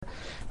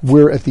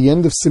We're at the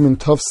end of Siman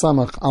Tov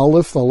Samach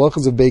Aleph, the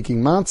halachas of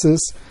baking matzahs.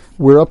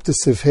 We're up to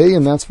Seif Hey,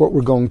 and that's what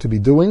we're going to be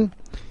doing.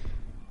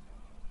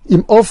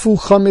 Im ofu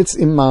chametz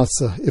im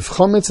matzah. If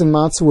chametz and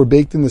matzah were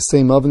baked in the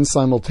same oven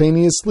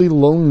simultaneously,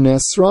 lo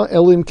nesra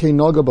elim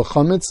keinaga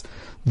b'chametz,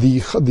 the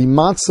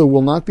matzah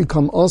will not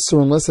become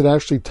usur unless it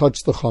actually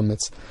touched the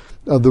chametz.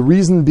 The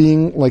reason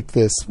being like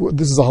this.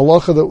 This is a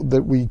halacha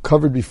that we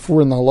covered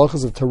before in the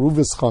halachas of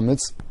taruvis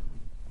chametz.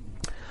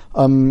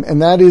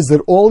 And that is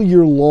that all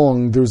year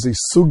long there's a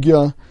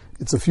sugya.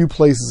 It's a few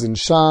places in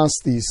Shas,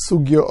 the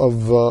sugya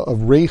of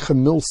reicha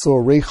milsa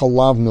or reicha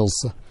lav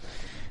milsa.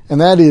 And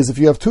that is, if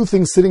you have two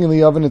things sitting in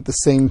the oven at the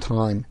same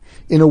time,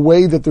 in a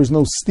way that there's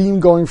no steam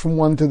going from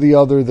one to the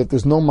other, that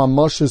there's no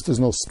mamushes, there's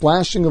no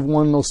splashing of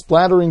one, no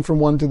splattering from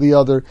one to the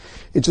other.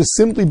 It's just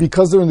simply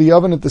because they're in the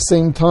oven at the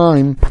same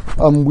time,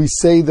 we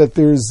say that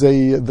there's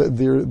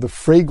the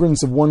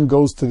fragrance of one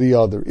goes to the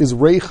other. Is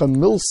reicha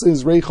milsa,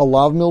 is reicha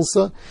lav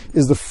milsa?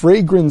 Is the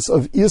fragrance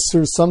of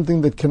iser something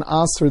that can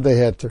aser the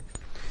heter?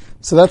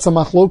 So that's a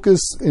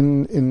machlokus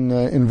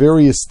in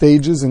various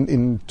stages. There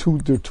are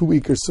two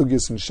ikar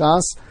sugyas in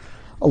Shas.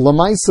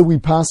 Lamaisa we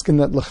paskin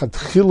that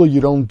lechatchila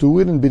you don't do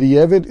it, and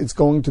b'di'evet it's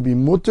going to be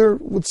mutter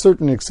with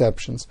certain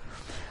exceptions.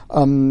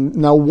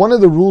 Now, one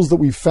of the rules that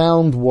we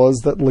found was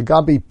that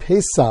legabe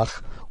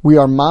Pesach we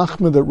are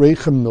machmed at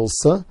reicha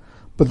milsa,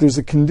 but there's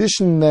a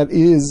condition that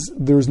is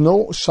there's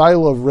no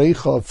shaila of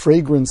reicha of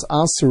fragrance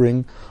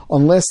asering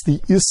unless the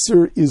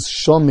iser is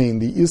shomein.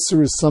 The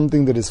iser is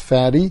something that is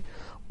fatty,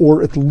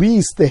 or at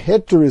least the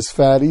heter is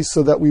fatty,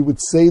 so that we would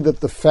say that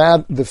the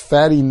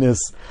fattiness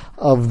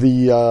of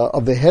the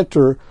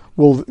heter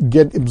will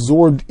get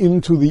absorbed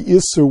into the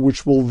iser,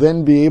 which will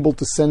then be able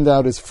to send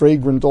out its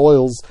fragrant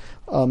oils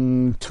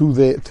to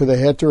the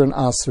heter and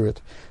aser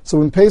it.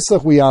 So in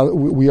Pesach we are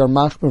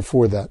machmer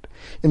for that.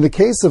 In the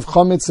case of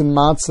chametz and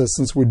matzah,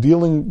 since we're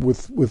dealing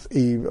with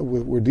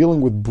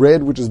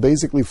bread, which is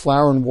basically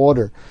flour and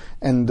water,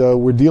 and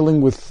we're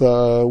dealing with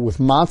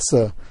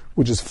matzah,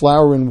 which is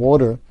flour and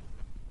water.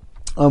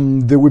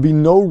 There would be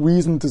no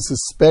reason to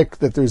suspect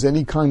that there's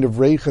any kind of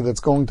reicha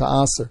that's going to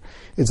aser.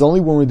 It's only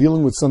when we're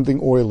dealing with something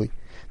oily.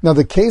 Now,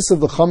 the case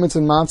of the chametz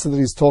and matzah that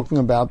he's talking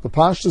about, the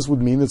pashtus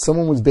would mean that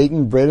someone was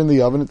baking bread in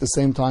the oven at the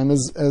same time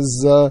as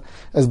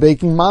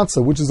baking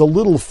matzah, which is a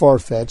little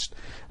far-fetched.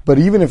 But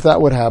even if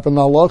that would happen,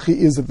 the halacha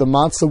is that the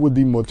matzah would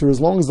be mutter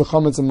as long as the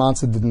chametz and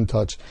matzah didn't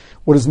touch.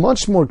 What is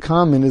much more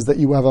common is that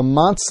you have a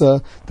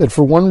matzah that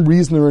for one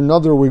reason or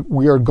another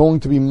we are going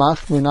to be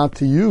machmer not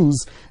to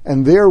use,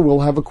 and there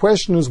we'll have a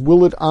question is,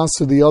 will it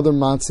aser the other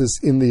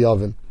matzahs in the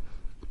oven?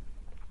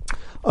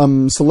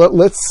 So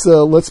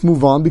let's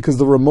move on, because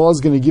the Ramah is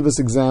going to give us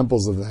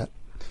examples of that.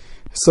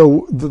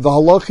 So the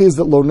halacha is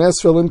that lo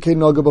nesra lim kei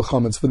naga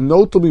b'chametz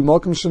v'noto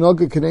b'makom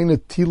shenaga k'nei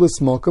netilas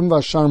makom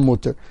v'ashar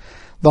mutter.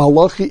 The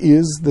halacha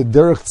is the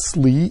derech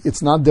tzli,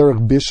 it's not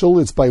derech bishul,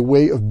 it's by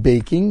way of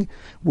baking,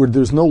 where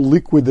there's no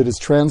liquid that is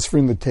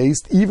transferring the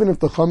taste. Even if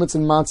the chametz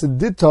and matzah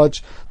did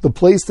touch, the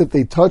place that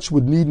they touch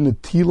would need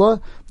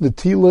netila.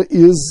 Netila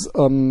is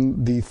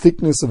the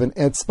thickness of an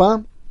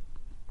etzba,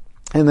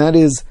 and that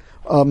is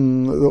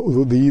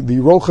the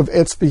roch of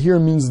etzba here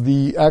means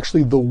the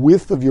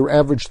width of your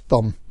average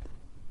thumb.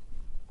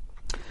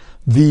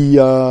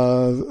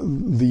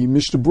 The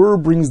Mishnah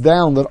Berurah brings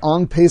down that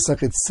on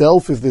Pesach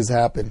itself, if this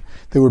happened,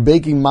 they were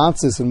baking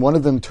matzahs and one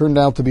of them turned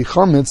out to be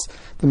chametz.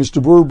 The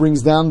Mishnah Berurah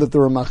brings down that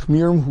there are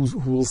machmirim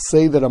who will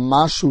say that a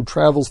mashu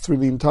travels through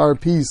the entire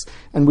piece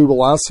and we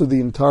will aser the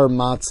entire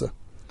matzah.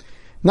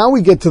 Now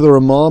we get to the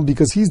Ramah,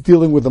 because he's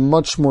dealing with a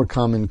much more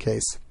common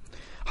case.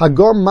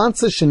 Hagar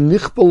matzah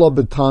shenichbala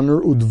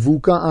betaner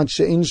udvuka ad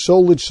she'in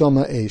sholit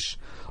shama eish.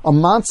 A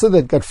matzah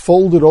that got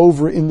folded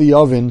over in the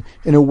oven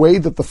in a way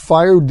that the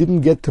fire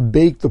didn't get to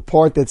bake the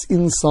part that's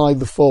inside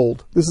the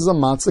fold. This is a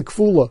matzah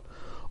kfula.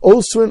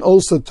 Osr and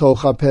osa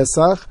tocha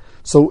Pesach.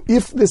 So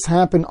if this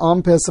happened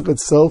on Pesach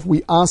itself,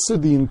 we aser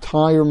the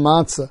entire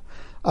matzah.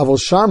 Aval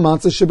shar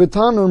matzah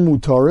shebetaner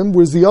mutarim,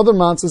 whereas the other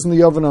matzahs in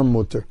the oven are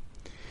mutter.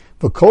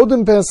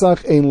 V'kodem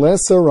Pesach ein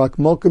lesser rak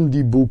mokem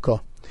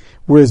dibuka.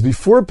 Whereas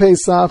before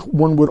Pesach,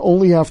 one would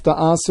only have to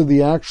aser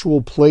the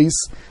actual place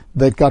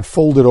that got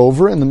folded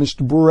over, and the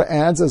Mishnah Berurah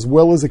adds, as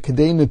well as a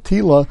kedei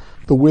netila,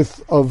 the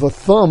width of a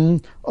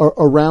thumb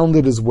around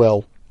it as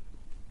well.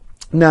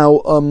 Now,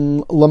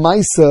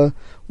 lamaisa,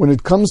 when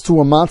it comes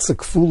to a matzah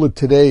kfula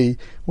today,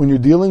 when you're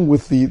dealing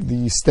with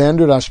the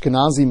standard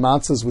Ashkenazi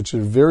matzahs, which are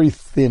very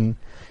thin,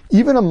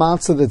 even a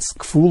matzah that's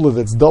kfula,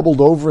 that's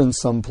doubled over in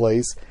some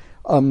place,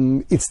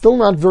 it's still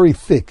not very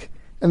thick.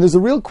 And there's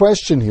a real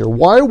question here.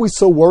 Why are we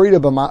so worried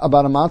about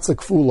a matzah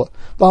kfula?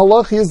 The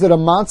halach is that a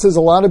matzah is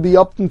allowed to be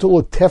up until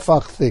a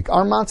tefach thick.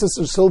 Our matzahs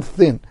are so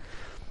thin.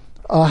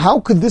 How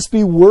could this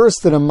be worse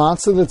than a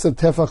matzah that's a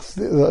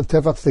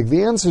tefach thick?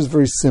 The answer is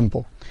very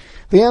simple.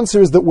 The answer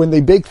is that when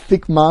they bake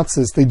thick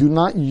matzahs, they do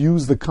not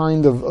use the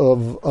kind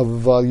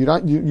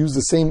use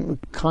the same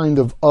kind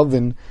of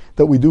oven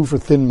that we do for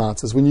thin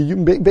matzahs. When you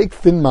bake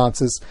thin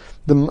matzahs,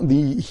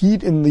 the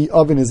heat in the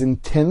oven is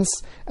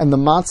intense, and the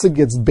matzah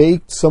gets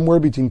baked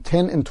somewhere between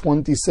 10 and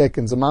 20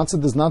 seconds. The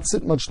matzah does not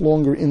sit much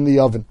longer in the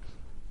oven.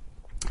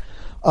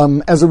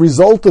 As a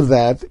result of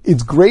that,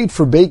 it's great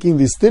for baking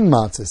these thin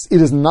matzahs.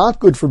 It is not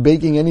good for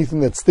baking anything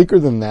that's thicker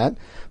than that,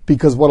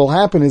 because what will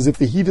happen is if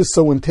the heat is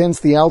so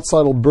intense, the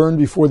outside will burn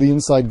before the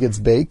inside gets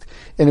baked,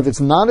 and if it's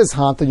not as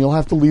hot, then you'll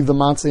have to leave the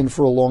matzah in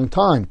for a long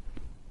time.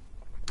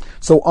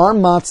 So our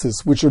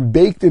matzahs, which are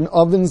baked in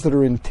ovens that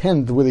are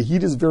intense, where the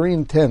heat is very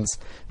intense,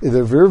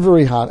 they're very,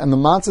 very hot, and the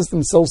matzahs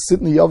themselves sit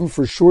in the oven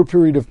for a short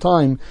period of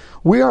time,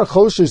 we are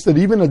choshesh that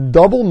even a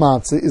double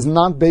matzah is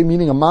not baked,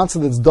 meaning a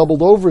matzah that's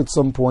doubled over at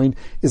some point,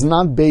 is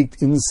not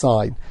baked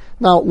inside.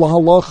 Now,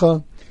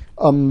 lahalacha,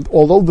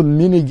 although the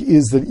minig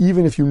is that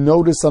even if you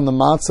notice on the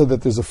matzah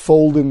that there's a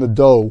fold in the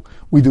dough,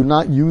 we do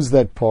not use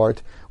that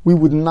part. We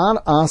would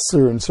not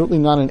aser, and certainly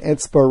not an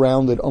etzba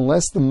around it,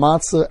 unless the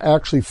matzah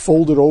actually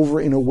folded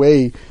over in a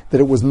way that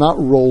it was not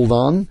rolled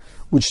on,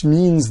 which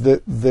means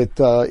that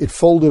it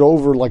folded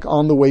over like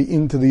on the way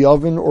into the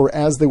oven, or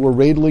as they were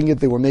ladling it,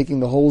 they were making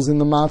the holes in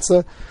the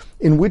matzah,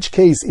 in which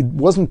case it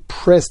wasn't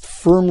pressed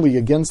firmly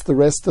against the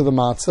rest of the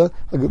matzah.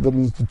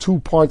 The two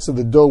parts of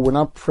the dough were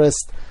not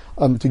pressed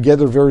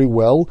together very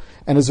well,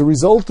 and as a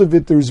result of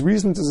it, there's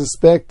reason to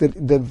suspect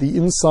that the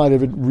inside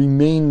of it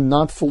remained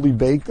not fully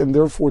baked and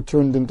therefore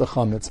turned into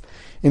chametz.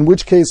 In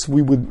which case,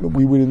 we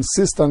would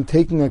insist on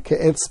taking a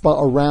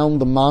ke'etzba around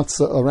the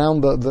matzah,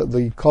 around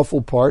the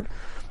kafel part,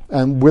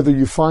 and whether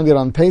you find it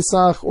on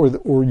Pesach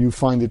or you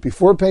find it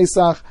before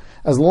Pesach,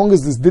 as long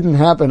as this didn't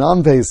happen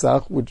on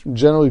Pesach, which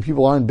generally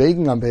people aren't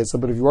baking on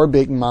Pesach, but if you are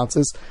baking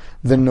matzahs,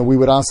 then we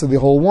would ask the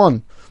whole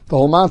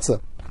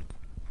matzah.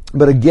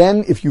 But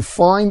again, if you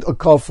find a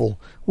kafel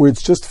where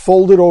it's just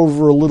folded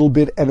over a little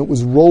bit and it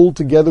was rolled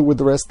together with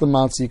the rest of the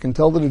matzah, you can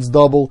tell that it's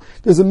double.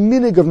 There's a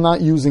minig of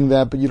not using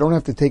that, but you don't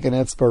have to take an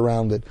etzba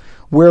around it.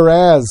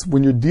 Whereas,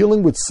 when you're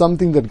dealing with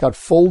something that got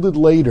folded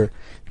later,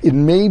 it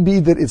may be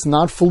that it's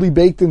not fully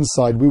baked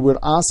inside. We would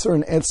aser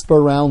an etzba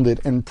around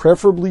it, and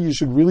preferably you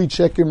should really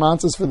check your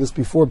matzahs for this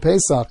before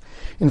Pesach.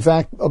 In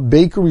fact,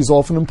 bakeries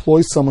often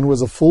employ someone who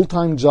has a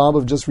full-time job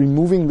of just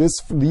removing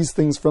these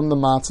things from the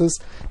matzahs,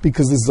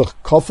 because this is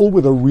a kafel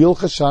with a real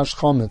chashash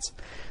chametz.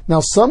 Now,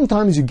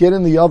 sometimes you get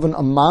in the oven a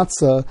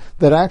matzah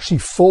that actually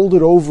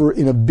folded over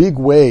in a big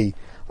way.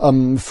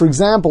 For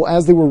example,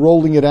 as they were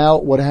rolling it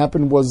out, what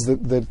happened was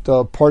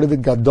that part of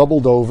it got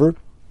doubled over.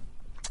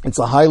 It's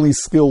a highly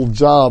skilled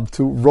job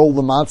to roll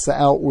the matzah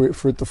out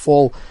for it to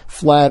fall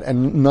flat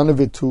and none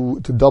of it to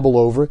double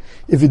over.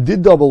 If it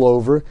did double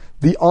over,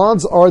 the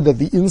odds are that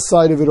the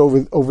inside of it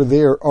over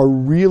there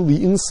the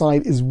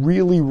inside is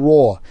really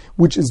raw,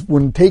 which is,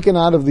 when taken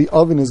out of the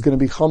oven, is going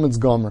to be chametz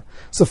gomer.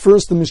 So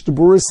first, the Mishnah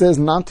Berurah says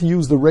not to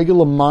use the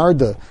regular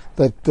marda,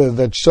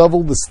 that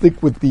shovel, the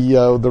stick with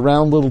the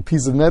round little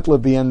piece of metal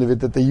at the end of it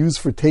that they use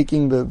for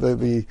taking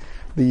the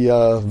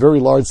very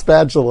large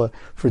spatula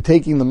for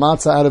taking the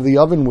matzah out of the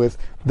oven with.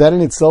 That in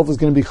itself is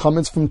going to be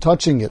chametz from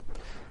touching it.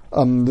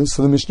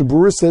 So the Mishnah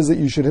Berurah says that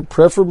you should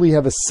preferably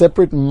have a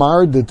separate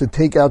marda to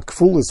take out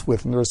kfulis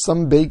with, and there are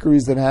some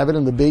bakeries that have it,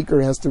 and the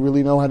baker has to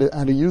really know how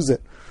to use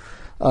it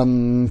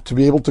to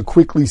be able to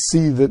quickly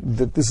see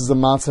that this is a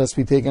matzah has to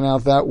be taken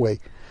out that way.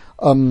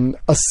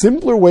 A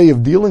simpler way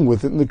of dealing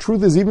with it, and the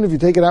truth is, even if you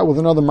take it out with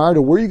another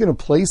marda, where are you going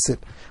to place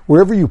it?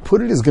 Wherever you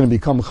put it is going to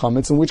become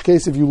chametz, in which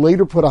case if you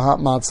later put a hot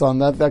matzah on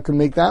that could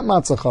make that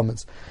matzah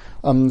chametz.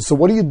 So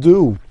what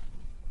do?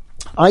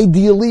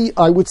 Ideally,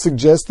 I would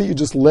suggest that you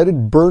just let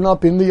it burn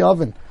up in the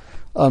oven.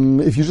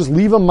 If you just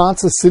leave a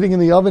matzah sitting in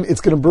the oven, it's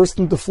going to burst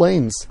into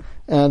flames.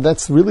 And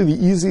that's really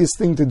the easiest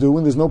thing to do,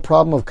 and there's no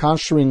problem of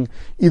kashering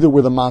either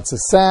where the matzah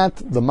sat,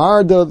 the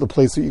marda, the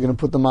place that you're going to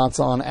put the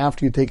matzah on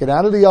after you take it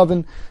out of the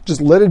oven. Just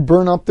let it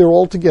burn up there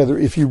altogether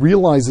if he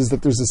realizes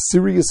that there's a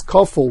serious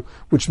kafel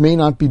which may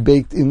not be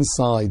baked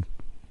inside.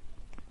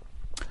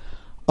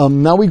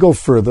 Now we go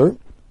further.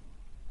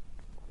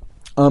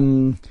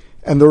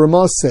 And the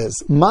Ramah says,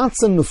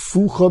 matzah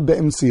nefucha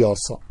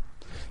be'emtziyasa.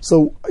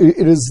 So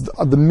it is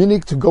the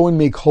minig to go and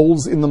make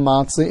holes in the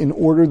matzah in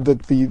order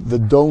that the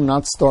dough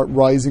not start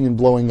rising and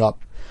blowing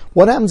up.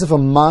 What happens if a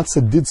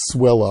matzah did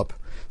swell up?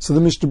 So the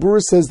Mishnah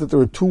Berurah says that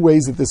there are two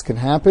ways that this can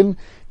happen.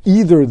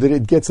 Either that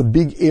it gets a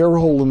big air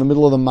hole in the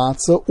middle of the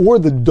matzah, or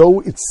the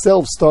dough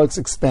itself starts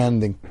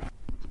expanding.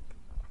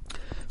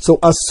 So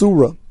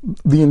asura,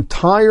 the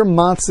entire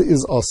matzah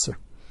is asur.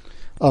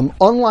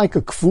 Unlike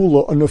a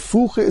kfula, a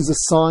nefucha is a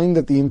sign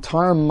that the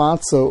entire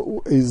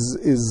matzah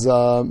is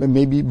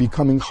maybe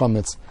becoming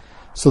chametz.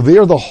 So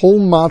there, the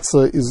whole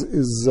matzah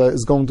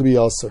is going to be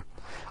aser.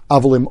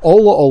 Avalim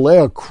ola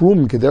olea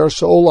krum keder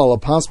she'ola ala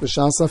pas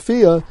b'shas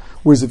afiyah.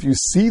 Whereas if you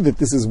see that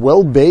this is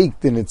well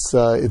baked and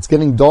it's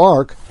getting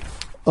dark,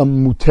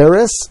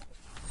 muteres.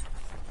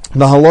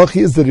 The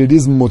halacha is that it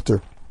is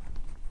mutter.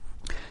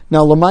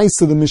 Now,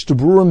 lamaisa, the Mishnah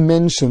Berurah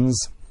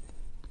mentions.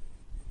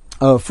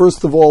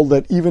 First of all,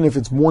 that even if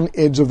it's one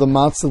edge of the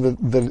matzah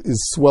that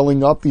is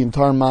swelling up, the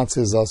entire matzah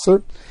is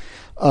aser.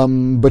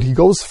 But he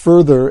goes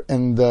further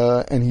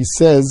and he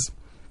says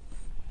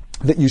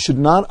that you should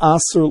not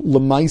aser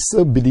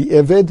lemaisa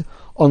b'di'eved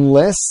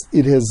unless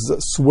it has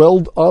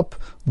swelled up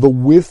the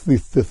width,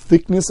 the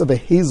thickness of a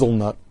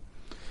hazelnut.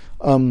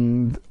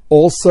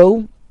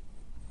 Also,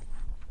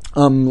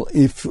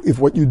 if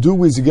what you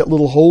do is you get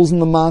little holes in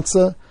the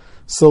matzah,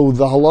 so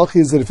the halach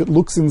is that if it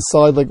looks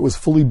inside like it was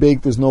fully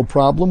baked, there's no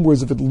problem.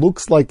 Whereas if it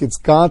looks like it's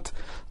got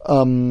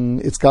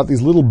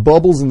these little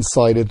bubbles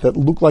inside it that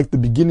look like the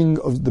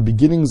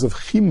beginnings of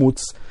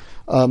chimutz,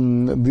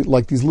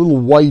 like these little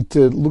white,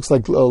 looks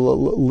like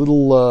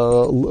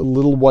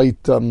little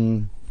white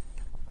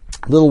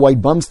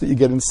bumps that you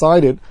get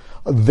inside it,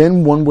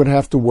 then one would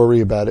have to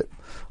worry about it.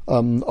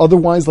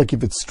 Otherwise, like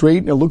if it's straight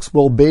and it looks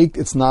well baked,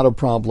 it's not a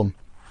problem.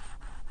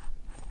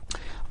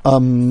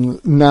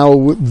 Now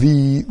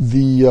the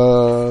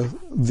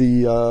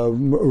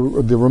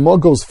Ramah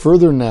goes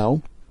further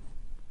now.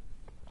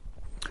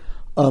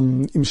 If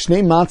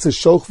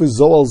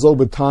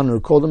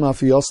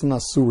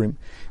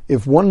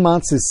one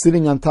matzah is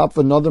sitting on top of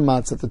another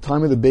matzah at the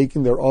time of the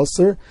baking, they're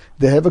aser.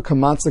 They have a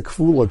kamatzah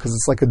kfula because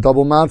it's like a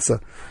double matzah.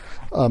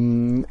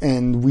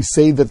 And we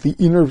say that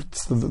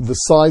the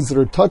sides that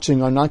are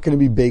touching are not going to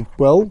be baked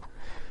well.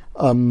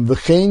 They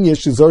shouldn't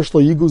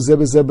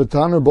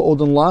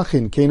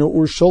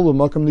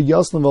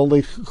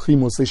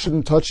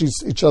touch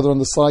each other on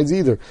the sides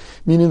either,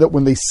 meaning that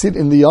when they sit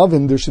in the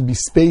oven, there should be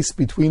space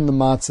between the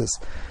matzahs.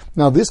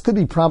 Now, this could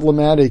be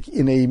problematic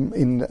in a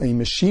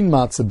machine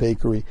matzah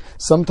bakery.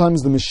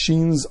 Sometimes the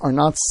machines are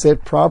not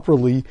set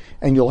properly,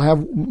 and you'll have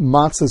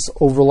matzahs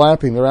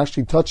overlapping. They're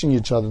actually touching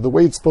each other. The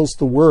way it's supposed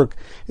to work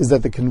is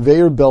that the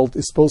conveyor belt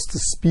is supposed to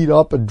speed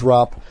up a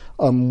drop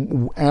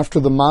after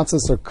the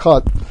matzahs are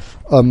cut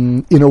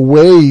in a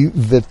way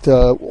that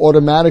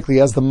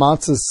automatically, as the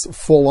matzahs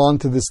fall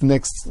onto this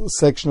next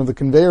section of the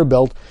conveyor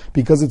belt,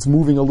 because it's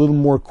moving a little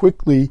more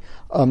quickly,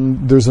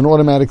 there's an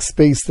automatic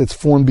space that's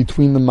formed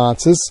between the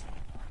matzahs.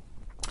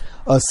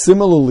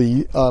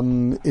 Similarly,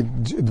 when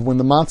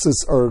the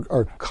matzahs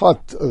are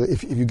cut,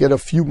 if you get a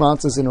few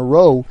matzahs in a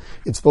row,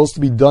 it's supposed to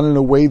be done in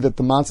a way that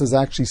the matzahs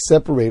actually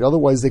separate.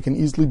 Otherwise, they can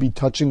easily be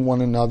touching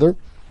one another,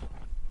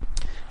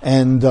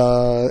 and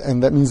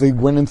that means they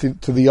went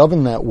into the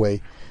oven that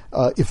way.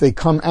 If they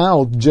come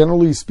out,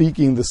 generally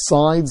speaking, the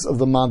sides of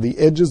the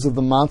edges of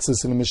the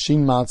matzahs in a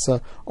machine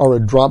matzah are a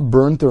drop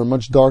burnt. They're a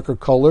much darker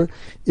color.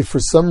 If for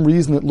some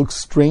reason it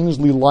looks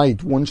strangely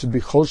light, one should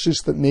be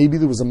choshish that maybe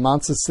there was a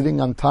matzah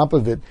sitting on top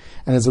of it,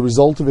 and as a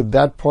result of it,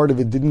 that part of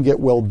it didn't get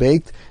well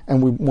baked,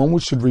 and one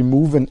should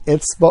remove an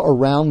etzba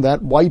around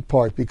that white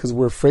part, because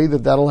we're afraid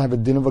that that'll have a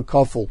din of a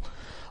kafel.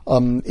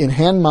 In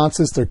hand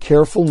matzahs, they're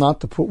careful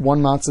not to put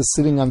one matzah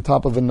sitting on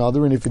top of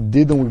another, and if it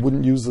did, then we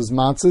wouldn't use those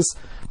matzahs.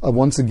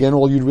 Once again,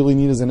 all you'd really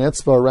need is an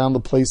etzba around the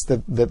place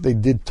that they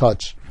did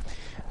touch.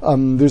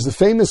 There's a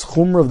famous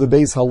chumrah of the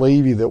Beis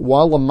Halevi that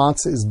while a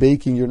matzah is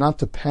baking, you're not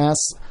to pass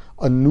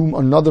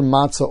another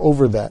matzah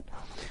over that.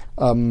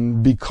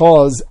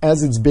 Because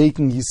as it's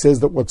baking, he says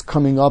that what's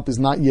coming up is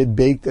not yet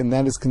baked, and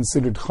that is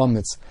considered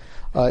chametz.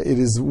 It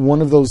is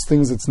one of those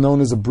things that's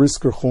known as a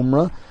brisker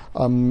chumrah.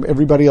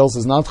 Everybody else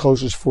is not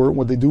choshesh for it.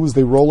 What they do is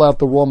they roll out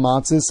the raw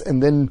matzahs,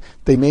 and then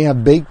they may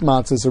have baked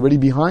matzahs already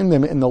behind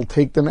them, and they'll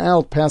take them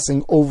out,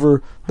 passing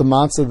over the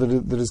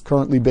matzah that is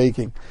currently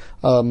baking.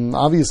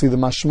 Obviously, the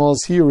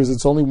mashmals here is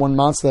it's only one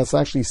matzah that's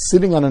actually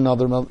sitting on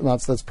another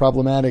matzah that's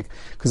problematic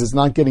because it's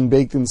not getting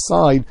baked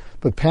inside.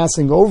 But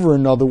passing over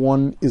another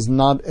one is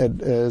not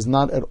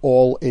at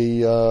all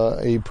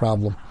a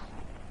problem.